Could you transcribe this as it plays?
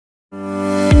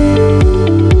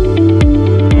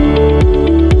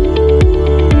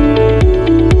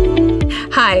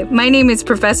My name is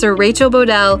Professor Rachel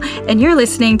Bodell, and you're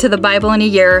listening to the Bible in a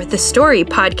Year, the Story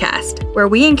podcast, where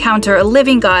we encounter a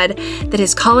living God that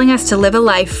is calling us to live a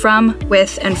life from,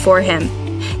 with, and for Him.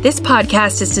 This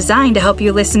podcast is designed to help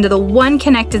you listen to the one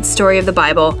connected story of the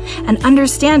Bible and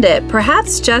understand it,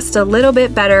 perhaps just a little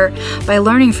bit better, by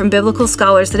learning from biblical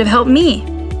scholars that have helped me.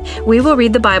 We will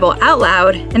read the Bible out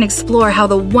loud and explore how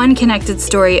the one connected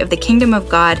story of the kingdom of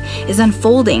God is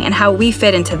unfolding and how we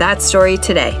fit into that story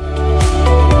today.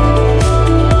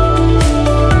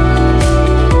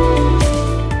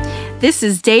 This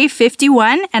is day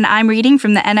 51, and I'm reading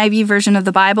from the NIV version of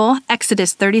the Bible,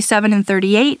 Exodus 37 and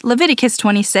 38, Leviticus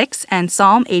 26, and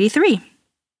Psalm 83.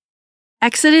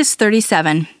 Exodus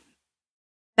 37.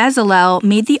 Bezalel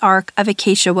made the ark of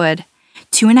acacia wood,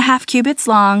 2.5 cubits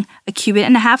long, 1.5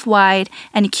 cubits wide,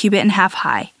 and 1.5 cubits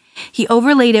high. He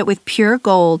overlaid it with pure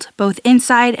gold, both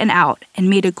inside and out, and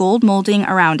made a gold molding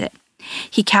around it.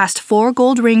 He cast 4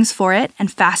 gold rings for it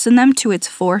and fastened them to its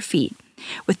 4 feet,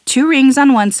 with 2 rings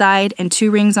on one side and 2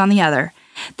 rings on the other.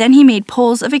 Then he made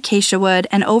poles of acacia wood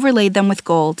and overlaid them with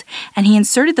gold, and he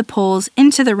inserted the poles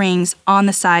into the rings on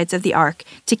the sides of the ark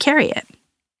to carry it.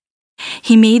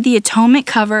 He made the atonement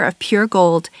cover of pure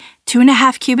gold,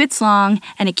 2.5 cubits long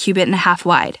and 1.5 cubits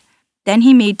wide. Then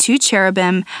he made 2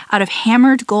 cherubim out of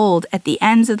hammered gold at the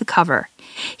ends of the cover.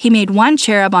 He made 1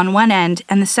 cherub on one end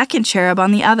and the second cherub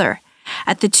on the other.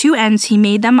 At the 2 ends he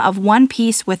made them of one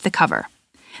piece with the cover.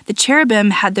 The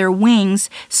cherubim had their wings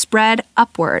spread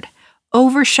upward,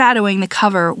 overshadowing the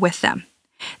cover with them.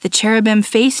 The cherubim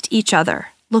faced each other,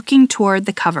 looking toward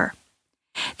the cover.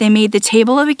 They made the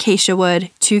table of acacia wood,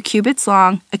 2 cubits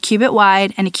long, 1 cubit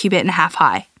wide, and 1.5 cubits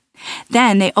high.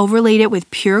 Then they overlaid it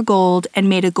with pure gold and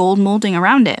made a gold molding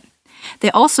around it. They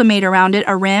also made around it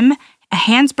a rim, a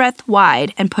hand's breadth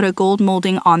wide, and put a gold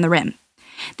molding on the rim.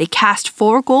 They cast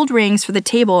 4 gold rings for the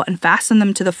table and fastened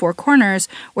them to the 4 corners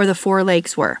where the 4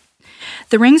 legs were.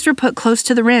 The rings were put close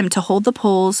to the rim to hold the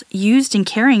poles used in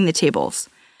carrying the tables.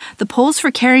 The poles for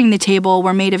carrying the table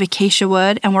were made of acacia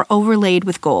wood and were overlaid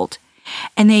with gold.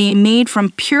 And they made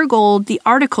from pure gold the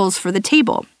articles for the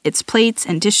table, its plates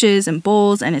and dishes and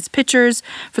bowls and its pitchers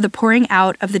for the pouring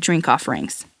out of the drink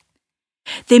offerings.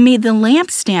 They made the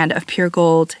lampstand of pure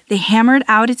gold. They hammered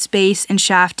out its base and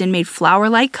shaft and made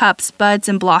flower-like cups, buds,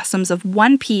 and blossoms of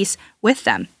one piece with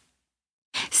them.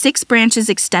 6 branches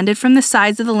extended from the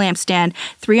sides of the lampstand,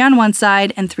 3 on one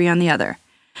side and 3 on the other.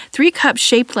 3 cups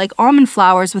shaped like almond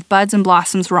flowers with buds and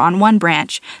blossoms were on one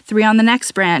branch, 3 on the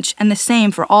next branch, and the same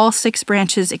for all 6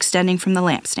 branches extending from the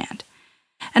lampstand.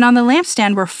 And on the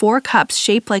lampstand were 4 cups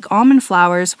shaped like almond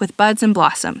flowers with buds and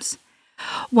blossoms.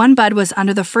 1 bud was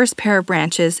under the first pair of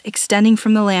branches extending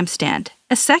from the lampstand,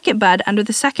 a second bud under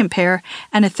the second pair,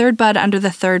 and a third bud under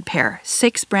the third pair,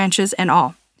 6 branches in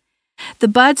all. The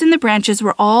buds and the branches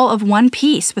were all of one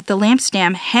piece, with the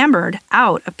lampstand hammered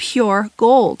out of pure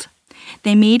gold.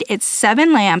 They made its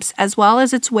 7 lamps, as well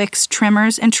as its wicks,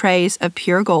 trimmers, and trays of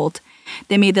pure gold.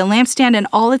 They made the lampstand and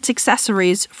all its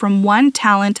accessories from 1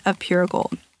 talent of pure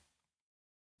gold.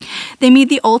 They made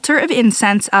the altar of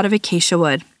incense out of acacia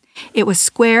wood. It was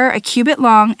square, 1 cubit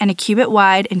long, and 1 cubit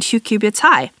wide, and 2 cubits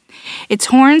high. Its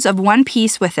horns of one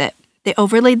piece with it. They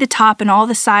overlaid the top and all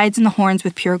the sides and the horns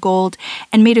with pure gold,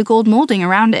 and made a gold molding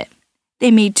around it.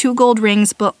 They made 2 gold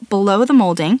rings below the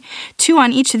molding, 2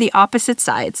 on each of the opposite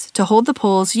sides, to hold the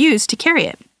poles used to carry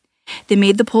it. They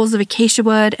made the poles of acacia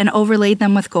wood and overlaid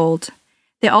them with gold.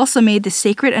 They also made the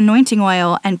sacred anointing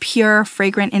oil and pure,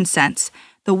 fragrant incense,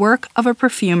 the work of a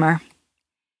perfumer.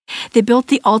 They built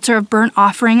the altar of burnt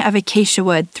offering of acacia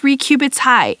wood, 3 cubits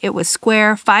high. It was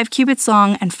square, 5 cubits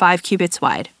long, and 5 cubits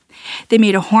wide. They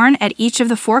made a horn at each of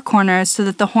the 4 corners so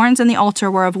that the horns on the altar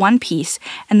were of one piece,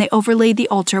 and they overlaid the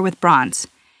altar with bronze.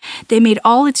 They made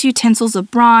all its utensils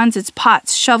of bronze, its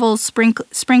pots, shovels,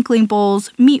 sprinkling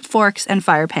bowls, meat forks, and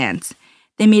fire pans.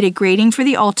 They made a grating for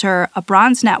the altar, a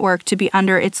bronze network to be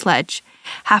under its ledge,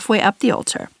 halfway up the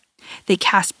altar. They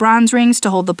cast bronze rings to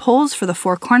hold the poles for the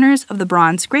 4 corners of the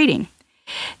bronze grating.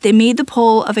 They made the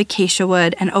pole of acacia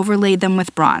wood and overlaid them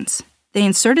with bronze. They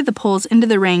inserted the poles into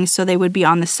the rings so they would be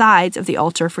on the sides of the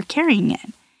altar for carrying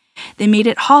it. They made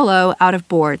it hollow out of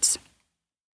boards.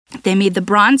 They made the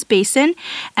bronze basin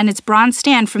and its bronze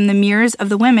stand from the mirrors of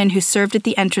the women who served at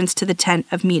the entrance to the tent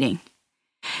of meeting.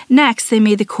 Next, they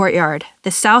made the courtyard.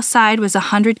 The south side was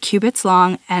 100 cubits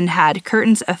long and had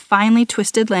curtains of finely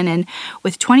twisted linen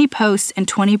with 20 posts and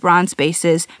 20 bronze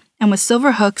bases, and with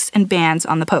silver hooks and bands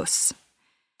on the posts.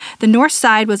 The north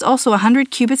side was also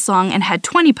 100 cubits long and had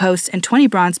 20 posts and 20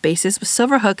 bronze bases with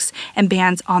silver hooks and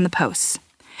bands on the posts.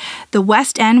 The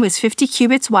west end was 50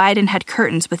 cubits wide and had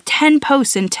curtains with 10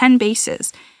 posts and 10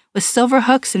 bases, with silver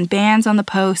hooks and bands on the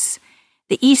posts.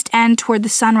 The east end toward the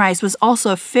sunrise was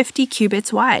also 50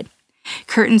 cubits wide.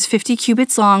 Curtains 50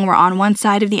 cubits long were on one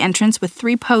side of the entrance with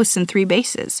 3 posts and 3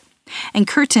 bases. And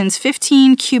curtains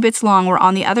 15 cubits long were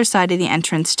on the other side of the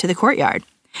entrance to the courtyard,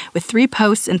 with 3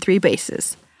 posts and 3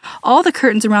 bases. All the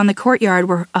curtains around the courtyard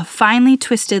were of finely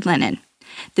twisted linen.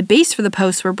 The base for the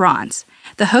posts were bronze.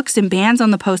 The hooks and bands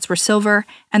on the posts were silver,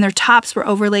 and their tops were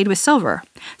overlaid with silver.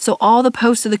 So all the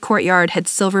posts of the courtyard had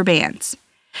silver bands.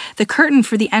 The curtain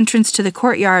for the entrance to the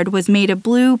courtyard was made of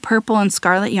blue, purple, and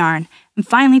scarlet yarn, and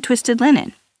finely twisted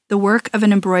linen, the work of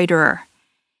an embroiderer.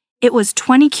 It was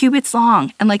 20 cubits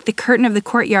long, and like the curtain of the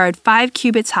courtyard, 5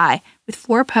 cubits high, with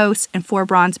 4 posts and 4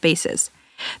 bronze bases.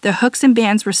 Their hooks and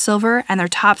bands were silver, and their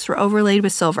tops were overlaid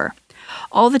with silver.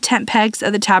 All the tent pegs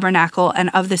of the tabernacle and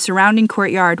of the surrounding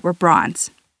courtyard were bronze.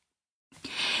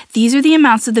 These are the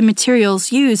amounts of the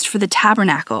materials used for the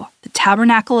tabernacle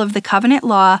of the covenant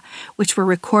law, which were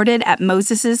recorded at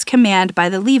Moses' command by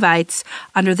the Levites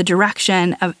under the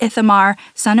direction of Ithamar,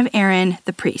 son of Aaron,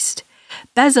 the priest.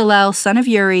 Bezalel, son of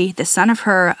Uri, the son of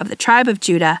Hur, of the tribe of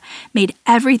Judah, made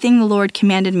everything the Lord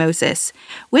commanded Moses.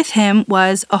 With him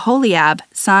was Aholiab,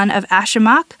 son of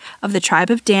Ahisamach, of the tribe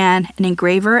of Dan, an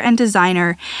engraver and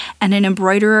designer, and an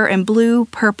embroiderer in blue,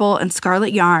 purple, and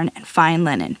scarlet yarn and fine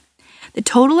linen. The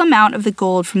total amount of the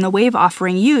gold from the wave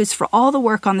offering used for all the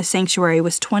work on the sanctuary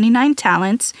was 29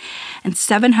 talents and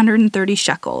 730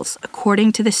 shekels,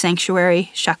 according to the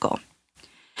sanctuary shekel.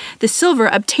 The silver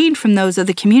obtained from those of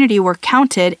the community were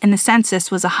counted in the census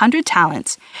was 100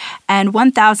 talents and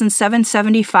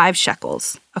 1,775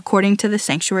 shekels, according to the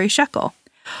sanctuary shekel.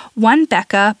 1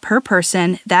 bekah per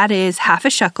person, that is, half a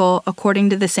shekel, according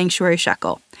to the sanctuary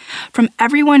shekel. From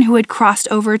everyone who had crossed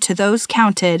over to those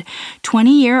counted,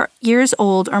 20 years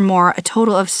old or more, a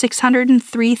total of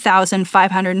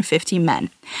 603,550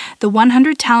 men. The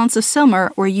 100 talents of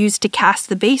silver were used to cast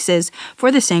the bases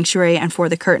for the sanctuary and for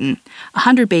the curtain,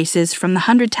 100 bases from the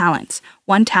 100 talents,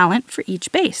 1 talent for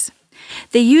each base.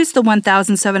 They used the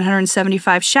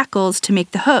 1,775 shekels to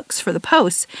make the hooks for the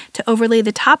posts, to overlay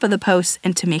the top of the posts,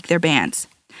 and to make their bands.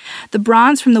 The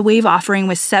bronze from the wave offering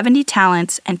was 70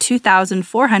 talents and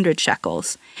 2,400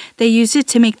 shekels. They used it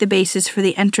to make the bases for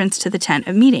the entrance to the tent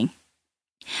of meeting.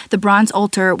 The bronze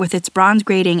altar with its bronze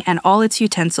grating and all its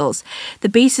utensils, the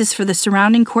bases for the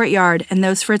surrounding courtyard and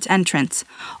those for its entrance,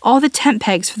 all the tent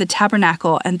pegs for the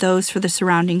tabernacle and those for the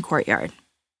surrounding courtyard.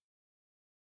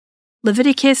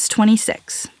 Leviticus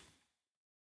 26.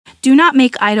 Do not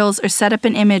make idols or set up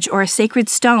an image or a sacred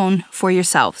stone for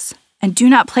yourselves, and do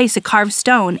not place a carved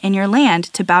stone in your land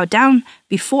to bow down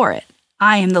before it.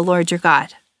 I am the Lord your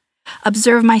God.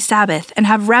 Observe my Sabbath and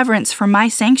have reverence for my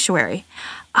sanctuary.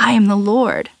 I am the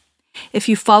Lord. If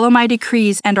you follow my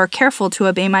decrees and are careful to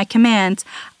obey my commands,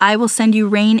 I will send you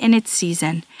rain in its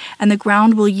season, and the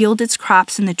ground will yield its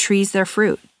crops and the trees their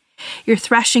fruit. Your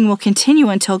threshing will continue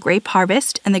until grape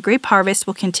harvest, and the grape harvest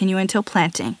will continue until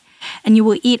planting, and you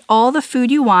will eat all the food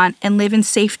you want and live in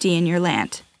safety in your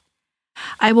land.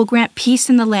 I will grant peace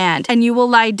in the land, and you will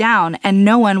lie down, and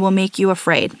no one will make you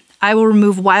afraid. I will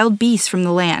remove wild beasts from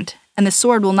the land, and the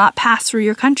sword will not pass through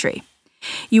your country.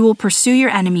 You will pursue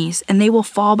your enemies, and they will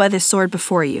fall by the sword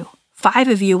before you. 5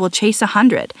 of you will chase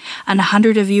 100, and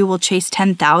 100 of you will chase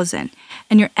 10,000,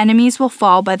 and your enemies will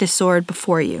fall by the sword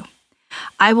before you.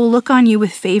 I will look on you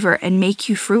with favor and make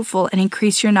you fruitful and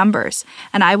increase your numbers,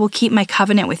 and I will keep my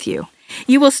covenant with you.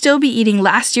 You will still be eating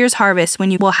last year's harvest when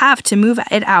you will have to move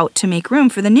it out to make room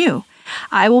for the new.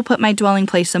 I will put my dwelling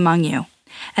place among you,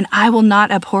 and I will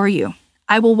not abhor you.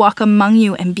 I will walk among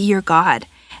you and be your God,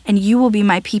 and you will be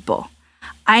my people.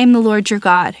 I am the Lord your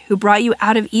God, who brought you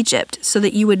out of Egypt so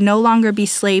that you would no longer be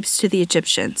slaves to the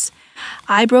Egyptians.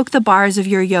 I broke the bars of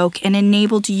your yoke and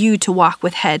enabled you to walk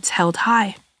with heads held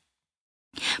high.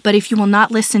 But if you will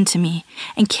not listen to me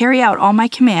and carry out all my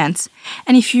commands,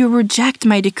 and if you reject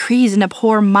my decrees and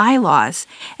abhor my laws,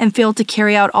 and fail to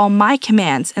carry out all my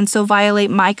commands and so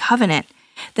violate my covenant,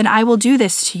 then I will do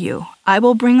this to you. I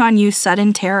will bring on you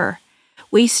sudden terror,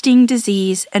 wasting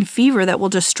disease, and fever that will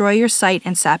destroy your sight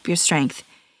and sap your strength.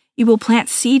 You will plant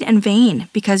seed in vain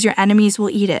because your enemies will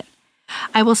eat it.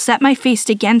 I will set my face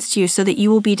against you so that you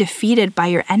will be defeated by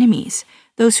your enemies.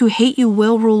 Those who hate you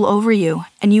will rule over you,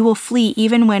 and you will flee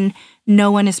even when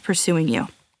no one is pursuing you.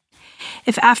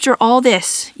 If after all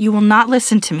this you will not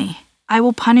listen to me, I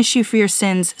will punish you for your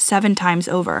sins 7 times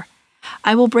over.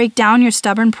 I will break down your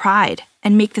stubborn pride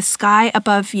and make the sky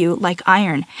above you like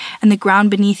iron and the ground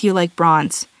beneath you like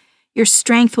bronze. Your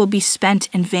strength will be spent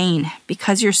in vain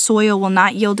because your soil will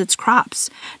not yield its crops,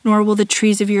 nor will the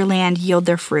trees of your land yield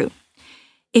their fruit.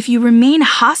 If you remain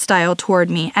hostile toward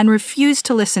me and refuse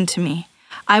to listen to me,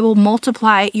 I will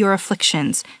multiply your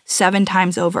afflictions 7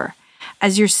 times over,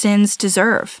 as your sins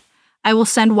deserve. I will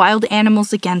send wild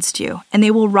animals against you, and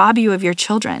they will rob you of your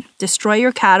children, destroy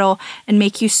your cattle, and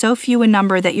make you so few in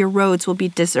number that your roads will be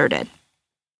deserted.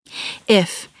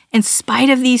 If, in spite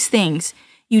of these things,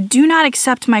 you do not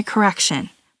accept my correction,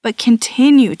 but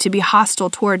continue to be hostile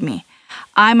toward me,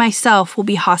 I myself will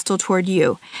be hostile toward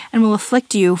you, and will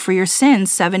afflict you for your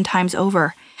sins 7 times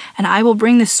over, and I will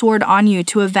bring the sword on you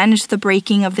to avenge the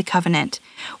breaking of the covenant.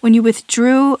 When you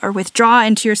withdraw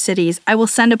into your cities, I will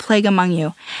send a plague among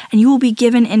you, and you will be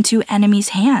given into enemies'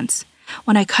 hands.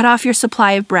 When I cut off your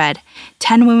supply of bread,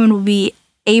 10 women will be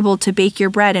able to bake your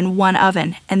bread in 1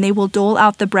 oven, and they will dole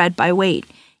out the bread by weight.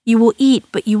 You will eat,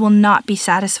 but you will not be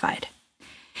satisfied.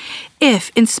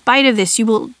 If, in spite of this,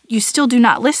 you still do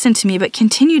not listen to me, but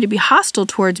continue to be hostile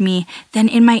towards me, then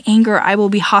in my anger I will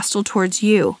be hostile towards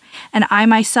you, and I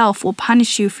myself will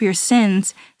punish you for your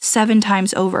sins 7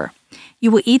 times over.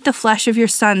 You will eat the flesh of your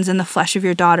sons and the flesh of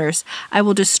your daughters. I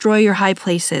will destroy your high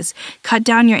places, cut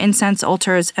down your incense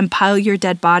altars, and pile your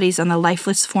dead bodies on the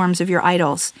lifeless forms of your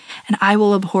idols, and I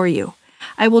will abhor you.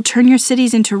 I will turn your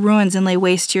cities into ruins and lay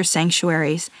waste your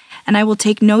sanctuaries, and I will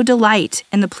take no delight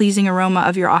in the pleasing aroma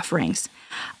of your offerings.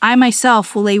 I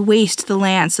myself will lay waste the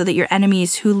land so that your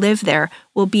enemies who live there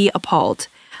will be appalled.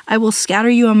 I will scatter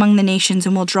you among the nations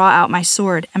and will draw out my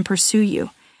sword and pursue you.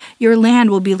 Your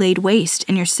land will be laid waste,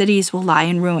 and your cities will lie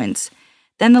in ruins.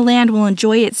 Then the land will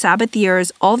enjoy its Sabbath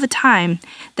years all the time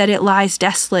that it lies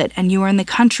desolate, and you are in the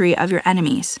country of your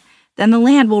enemies. Then the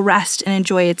land will rest and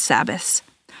enjoy its Sabbaths.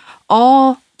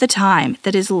 All the time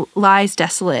that it lies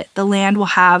desolate, the land will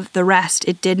have the rest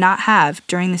it did not have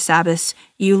during the Sabbaths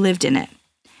you lived in it.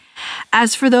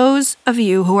 As for those of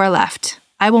you who are left,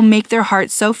 I will make their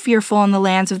hearts so fearful in the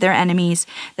lands of their enemies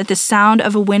that the sound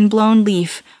of a wind-blown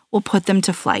leaf will put them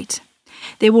to flight.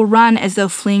 They will run as though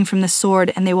fleeing from the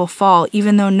sword, and they will fall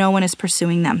even though no one is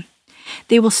pursuing them.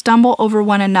 They will stumble over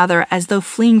one another as though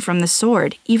fleeing from the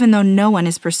sword, even though no one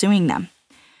is pursuing them.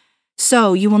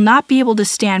 So you will not be able to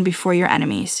stand before your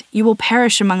enemies. You will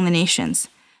perish among the nations.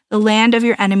 The land of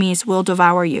your enemies will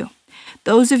devour you.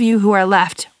 Those of you who are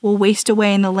left will waste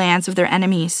away in the lands of their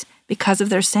enemies because of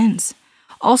their sins.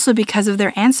 Also because of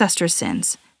their ancestors'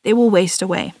 sins, they will waste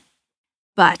away.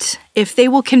 But if they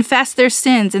will confess their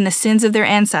sins and the sins of their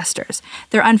ancestors,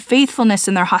 their unfaithfulness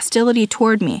and their hostility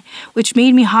toward me, which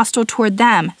made me hostile toward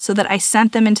them so that I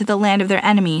sent them into the land of their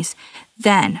enemies,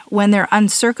 then, when their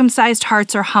uncircumcised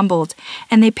hearts are humbled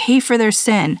and they pay for their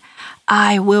sin,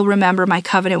 I will remember my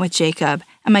covenant with Jacob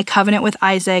and my covenant with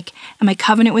Isaac and my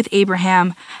covenant with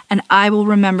Abraham, and I will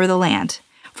remember the land.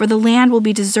 For the land will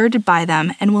be deserted by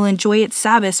them and will enjoy its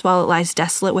Sabbaths while it lies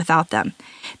desolate without them.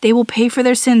 They will pay for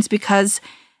their sins because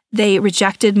they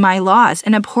rejected my laws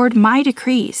and abhorred my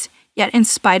decrees. Yet in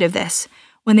spite of this,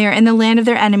 when they are in the land of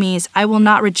their enemies, I will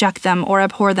not reject them or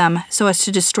abhor them so as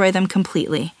to destroy them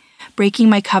completely, breaking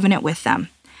my covenant with them.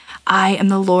 I am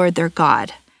the Lord their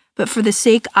God. But for the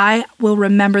sake I will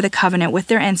remember the covenant with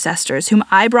their ancestors, whom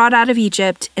I brought out of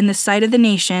Egypt in the sight of the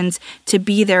nations to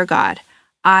be their God.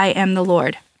 I am the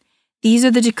Lord. These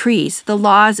are the decrees, the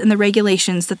laws, and the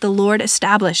regulations that the Lord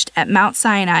established at Mount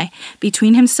Sinai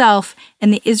between himself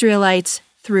and the Israelites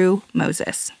through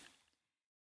Moses.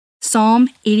 Psalm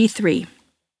 83.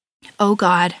 O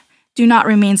God, do not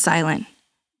remain silent.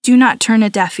 Do not turn a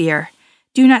deaf ear.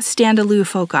 Do not stand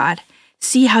aloof, O God.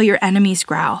 See how your enemies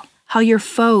growl, how your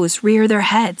foes rear their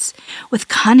heads. With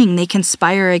cunning they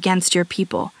conspire against your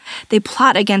people. They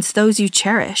plot against those you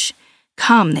cherish.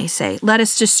 Come, they say, let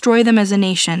us destroy them as a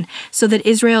nation, so that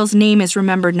Israel's name is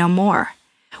remembered no more.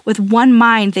 With one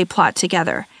mind they plot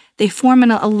together. They form an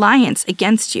alliance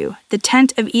against you, the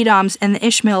tent of Edoms and the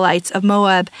Ishmaelites of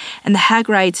Moab, and the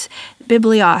Hagrites,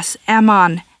 Biblios,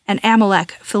 Ammon, and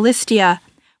Amalek, Philistia,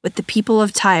 with the people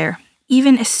of Tyre.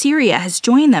 Even Assyria has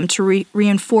joined them to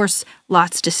reinforce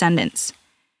Lot's descendants.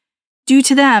 Do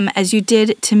to them as you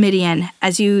did to Midian,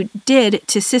 as you did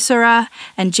to Sisera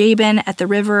and Jabin at the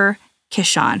river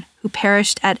Kishon, who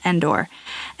perished at Endor,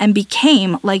 and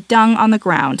became like dung on the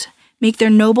ground. Make their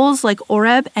nobles like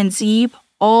Oreb and Zeb,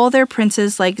 all their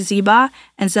princes like Zebah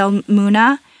and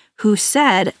Zalmunna, who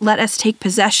said, let us take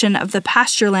possession of the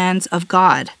pasture lands of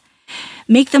God.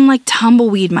 Make them like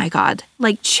tumbleweed, my God,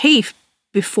 like chaff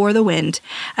before the wind,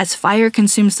 as fire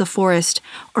consumes the forest,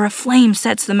 or a flame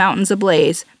sets the mountains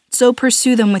ablaze. So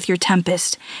pursue them with your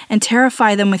tempest, and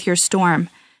terrify them with your storm.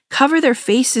 Cover their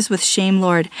faces with shame,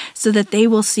 Lord, so that they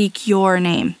will seek your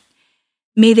name.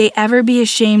 May they ever be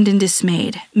ashamed and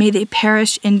dismayed. May they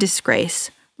perish in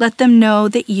disgrace. Let them know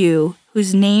that you,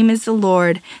 whose name is the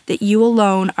Lord, that you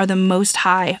alone are the Most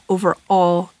High over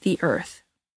all the earth.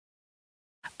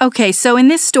 Okay, so in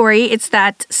this story, it's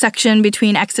that section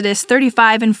between Exodus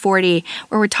 35 and 40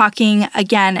 where we're talking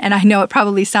again, and I know it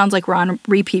probably sounds like we're on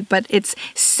repeat, but it's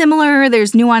similar,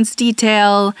 there's nuanced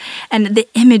detail, and the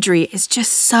imagery is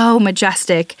just so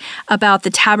majestic about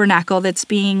the tabernacle that's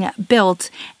being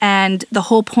built, and the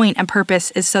whole point and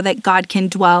purpose is so that God can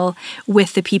dwell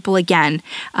with the people again.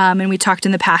 And we talked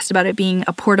in the past about it being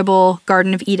a portable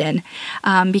Garden of Eden,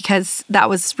 because that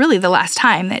was really the last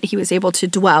time that he was able to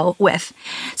dwell with.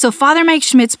 So Father Mike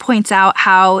Schmitz points out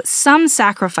how some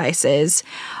sacrifices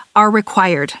are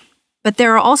required, but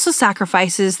there are also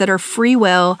sacrifices that are free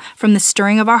will from the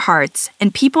stirring of our hearts,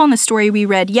 and people in the story we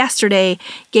read yesterday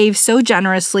gave so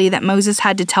generously that Moses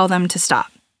had to tell them to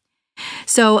stop.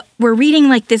 So we're reading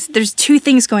like this, there's two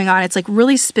things going on. It's like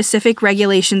really specific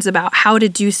regulations about how to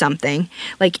do something,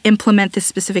 like implement this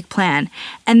specific plan.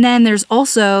 And then there's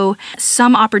also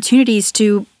some opportunities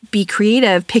to be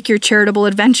creative, pick your charitable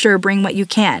adventure, bring what you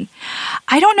can.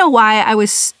 I don't know why I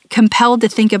was compelled to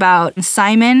think about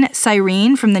Simon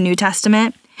Cyrene from the New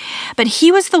Testament, but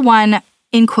he was the one,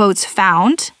 in quotes,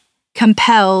 found,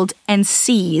 compelled, and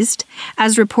seized,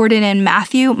 as reported in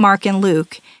Matthew, Mark, and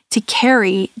Luke, to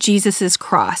carry Jesus'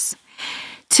 cross.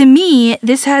 To me,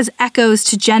 this has echoes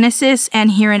to Genesis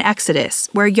and here in Exodus,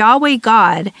 where Yahweh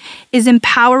God is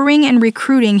empowering and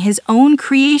recruiting his own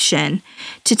creation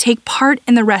to take part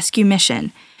in the rescue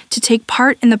mission, to take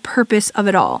part in the purpose of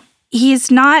it all. He is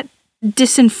not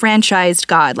disenfranchised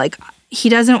God, like he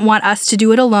doesn't want us to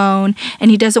do it alone,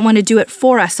 and he doesn't want to do it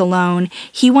for us alone.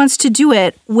 He wants to do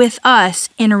it with us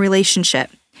in a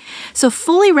relationship. So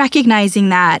fully recognizing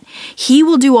that, he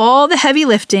will do all the heavy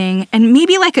lifting, and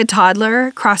maybe like a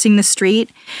toddler crossing the street,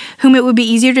 whom it would be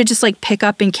easier to just like pick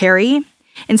up and carry.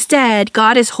 Instead,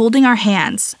 God is holding our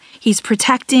hands. He's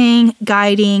protecting,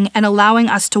 guiding, and allowing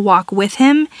us to walk with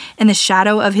him in the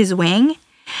shadow of his wing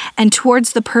and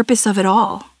towards the purpose of it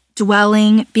all.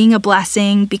 Dwelling, being a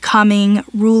blessing, becoming,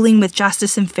 ruling with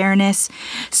justice and fairness,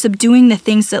 subduing the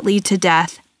things that lead to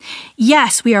death.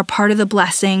 Yes, we are part of the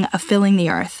blessing of filling the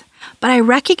earth, but I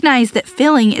recognize that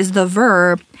filling is the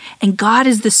verb, and God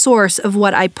is the source of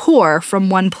what I pour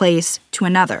from one place to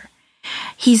another.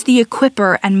 He's the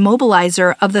equipper and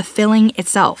mobilizer of the filling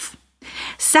itself.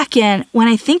 Second, when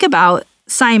I think about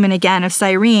Simon again of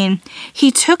Cyrene,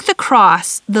 he took the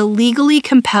cross, the legally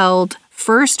compelled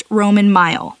first Roman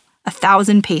mile,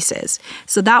 1,000 paces.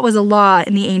 So that was a law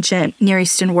in the ancient Near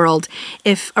Eastern world.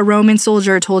 If a Roman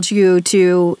soldier told you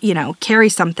to, carry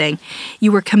something,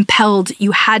 you were compelled,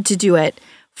 you had to do it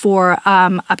for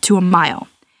up to a mile.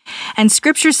 And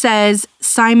scripture says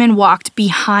Simon walked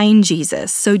behind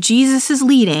Jesus. So Jesus is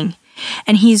leading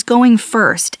and he's going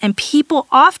first. And people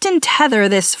often tether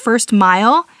this first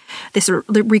mile, this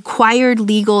required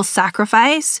legal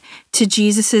sacrifice, to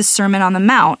Jesus' Sermon on the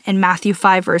Mount in Matthew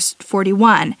 5, verse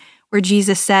 41, where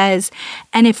Jesus says,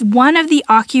 "And if one of the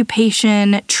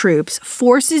occupation troops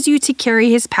forces you to carry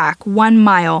his pack 1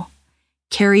 mile,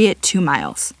 carry it 2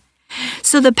 miles."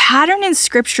 So the pattern in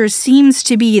scripture seems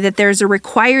to be that there's a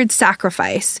required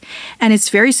sacrifice, and it's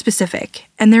very specific.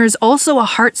 And there is also a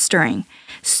heart-stirring,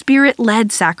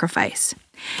 spirit-led sacrifice.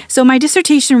 So my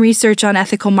dissertation research on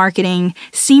ethical marketing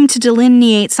seemed to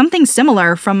delineate something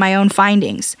similar from my own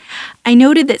findings. I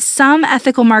noted that some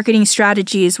ethical marketing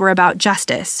strategies were about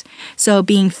justice, so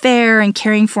being fair and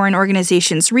caring for an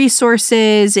organization's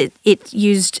resources, it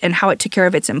used and how it took care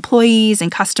of its employees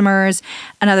and customers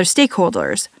and other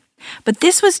stakeholders. But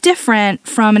this was different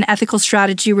from an ethical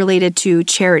strategy related to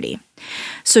charity.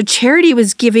 So charity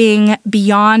was giving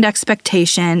beyond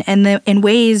expectation and in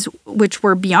ways which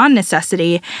were beyond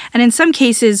necessity, and in some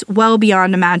cases, well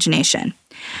beyond imagination.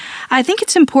 I think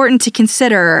it's important to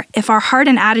consider if our heart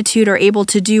and attitude are able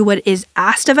to do what is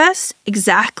asked of us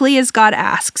exactly as God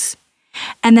asks,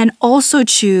 and then also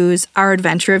choose our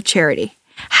adventure of charity.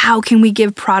 How can we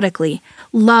give prodigally,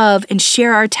 love and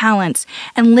share our talents,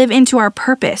 and live into our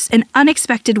purpose in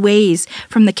unexpected ways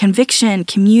from the conviction,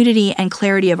 community, and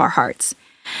clarity of our hearts?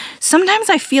 Sometimes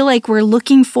I feel like we're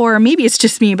looking for, maybe it's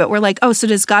just me, but we're like, oh, so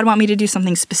does God want me to do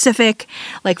something specific?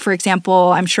 Like, for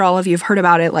example, I'm sure all of you have heard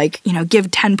about it, like, give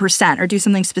 10% or do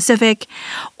something specific.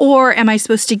 Or am I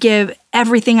supposed to give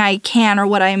everything I can or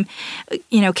what I'm,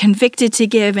 convicted to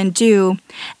give and do?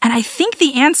 And I think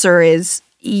the answer is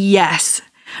yes.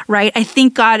 Right? I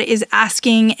think God is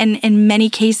asking, and in many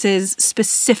cases,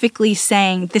 specifically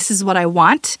saying, this is what I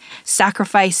want,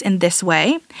 sacrifice in this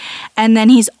way. And then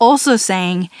he's also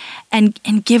saying, and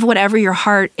give whatever your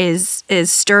heart is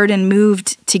stirred and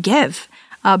moved to give.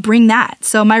 bring that.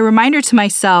 So my reminder to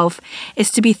myself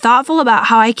is to be thoughtful about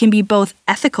how I can be both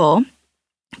ethical,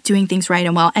 doing things right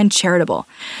and well, and charitable.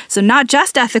 So not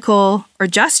just ethical or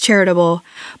just charitable,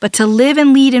 but to live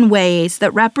and lead in ways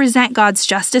that represent God's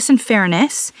justice and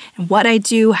fairness, and what I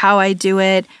do, how I do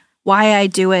it, why I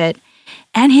do it,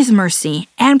 and His mercy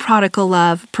and prodigal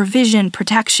love, provision,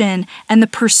 protection, and the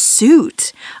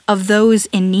pursuit of those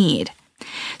in need.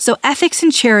 So ethics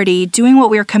and charity, doing what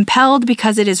we are compelled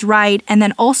because it is right, and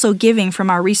then also giving from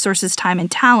our resources, time, and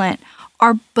talent,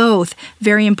 are both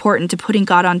very important to putting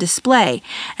God on display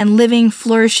and living,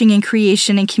 flourishing in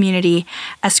creation and community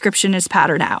as Scripture is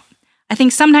patterned out. I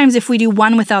think sometimes if we do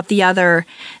one without the other,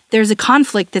 there's a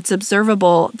conflict that's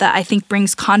observable that I think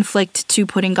brings conflict to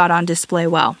putting God on display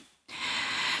well.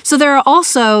 So there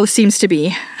also seems to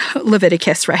be,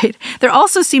 Leviticus, right? There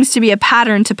also seems to be a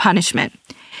pattern to punishment.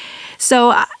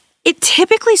 So it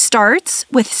typically starts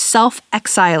with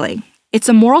self-exiling. It's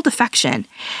a moral defection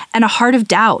and a heart of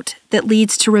doubt that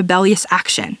leads to rebellious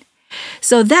action.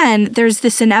 So then there's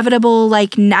this inevitable,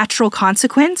 natural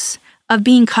consequence of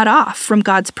being cut off from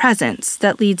God's presence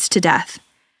that leads to death.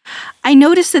 I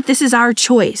notice that this is our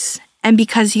choice, and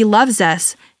because He loves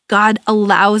us, God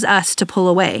allows us to pull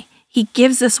away. He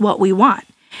gives us what we want.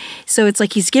 So it's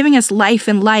like He's giving us life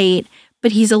and light,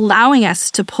 but He's allowing us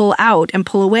to pull out and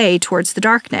pull away towards the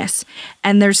darkness.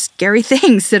 And there's scary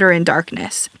things that are in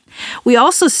darkness. We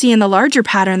also see in the larger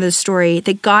pattern of the story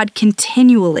that God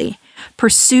continually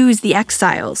pursues the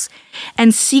exiles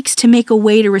and seeks to make a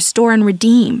way to restore and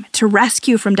redeem, to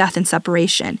rescue from death and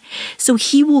separation. So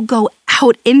He will go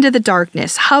out into the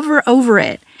darkness, hover over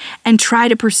it, and try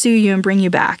to pursue you and bring you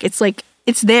back. It's like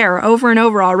it's there over and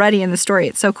over already in the story.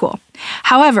 It's so cool.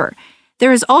 However,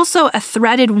 there is also a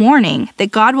threaded warning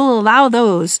that God will allow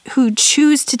those who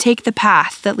choose to take the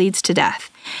path that leads to death,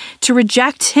 to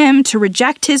reject Him, to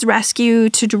reject His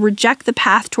rescue, to reject the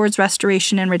path towards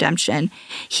restoration and redemption.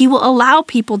 He will allow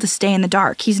people to stay in the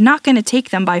dark. He's not going to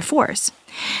take them by force.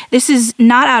 This is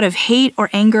not out of hate or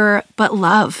anger, but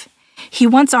love. He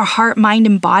wants our heart, mind,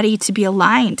 and body to be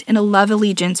aligned in a love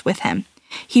allegiance with Him.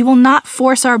 He will not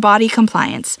force our body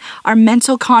compliance, our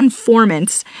mental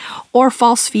conformance, or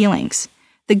false feelings.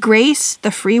 The grace,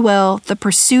 the free will, the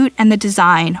pursuit, and the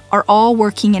design are all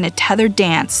working in a tethered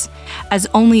dance as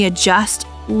only a just,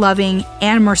 loving,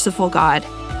 and merciful God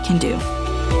can do.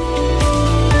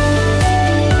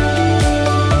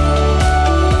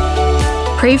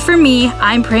 Pray for me,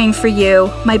 I'm praying for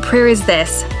you. My prayer is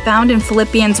this, found in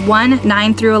Philippians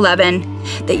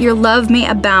 1:9-11, that your love may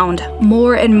abound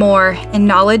more and more in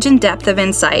knowledge and depth of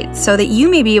insight, so that you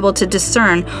may be able to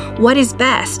discern what is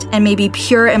best and may be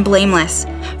pure and blameless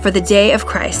for the day of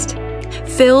Christ,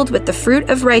 filled with the fruit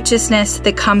of righteousness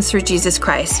that comes through Jesus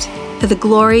Christ, to the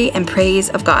glory and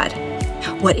praise of God.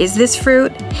 What is this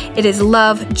fruit? It is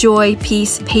love, joy,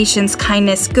 peace, patience,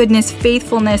 kindness, goodness,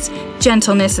 faithfulness,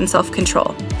 gentleness, and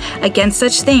self-control. Against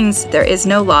such things there is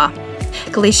no law.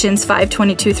 Galatians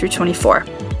 5:22-24.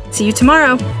 See you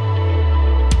tomorrow.